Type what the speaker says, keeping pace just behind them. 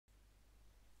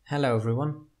Hello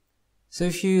everyone. So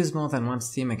if you use more than one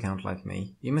Steam account like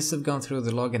me, you must have gone through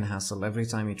the login hassle every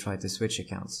time you try to switch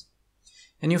accounts.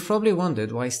 And you've probably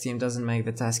wondered why Steam doesn't make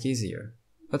the task easier.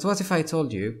 But what if I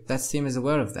told you that Steam is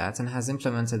aware of that and has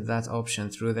implemented that option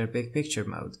through their big picture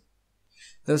mode?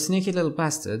 Those sneaky little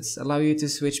bastards allow you to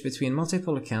switch between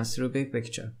multiple accounts through big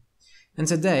picture. And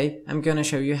today I'm gonna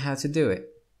show you how to do it.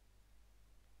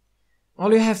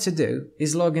 All you have to do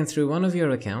is log in through one of your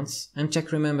accounts and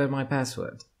check Remember My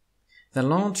Password. Then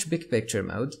launch Big Picture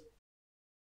mode,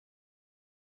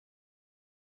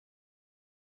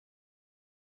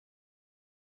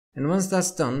 and once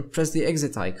that's done, press the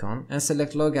exit icon and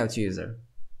select Logout User.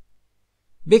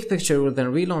 Big Picture will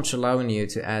then relaunch, allowing you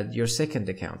to add your second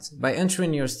account by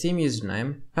entering your Steam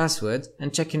username, password,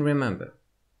 and checking Remember.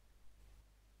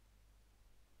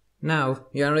 Now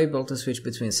you are able to switch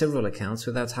between several accounts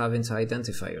without having to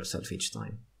identify yourself each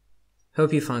time.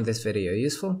 Hope you found this video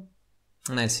useful,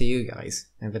 and I'll see you guys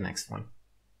in the next one.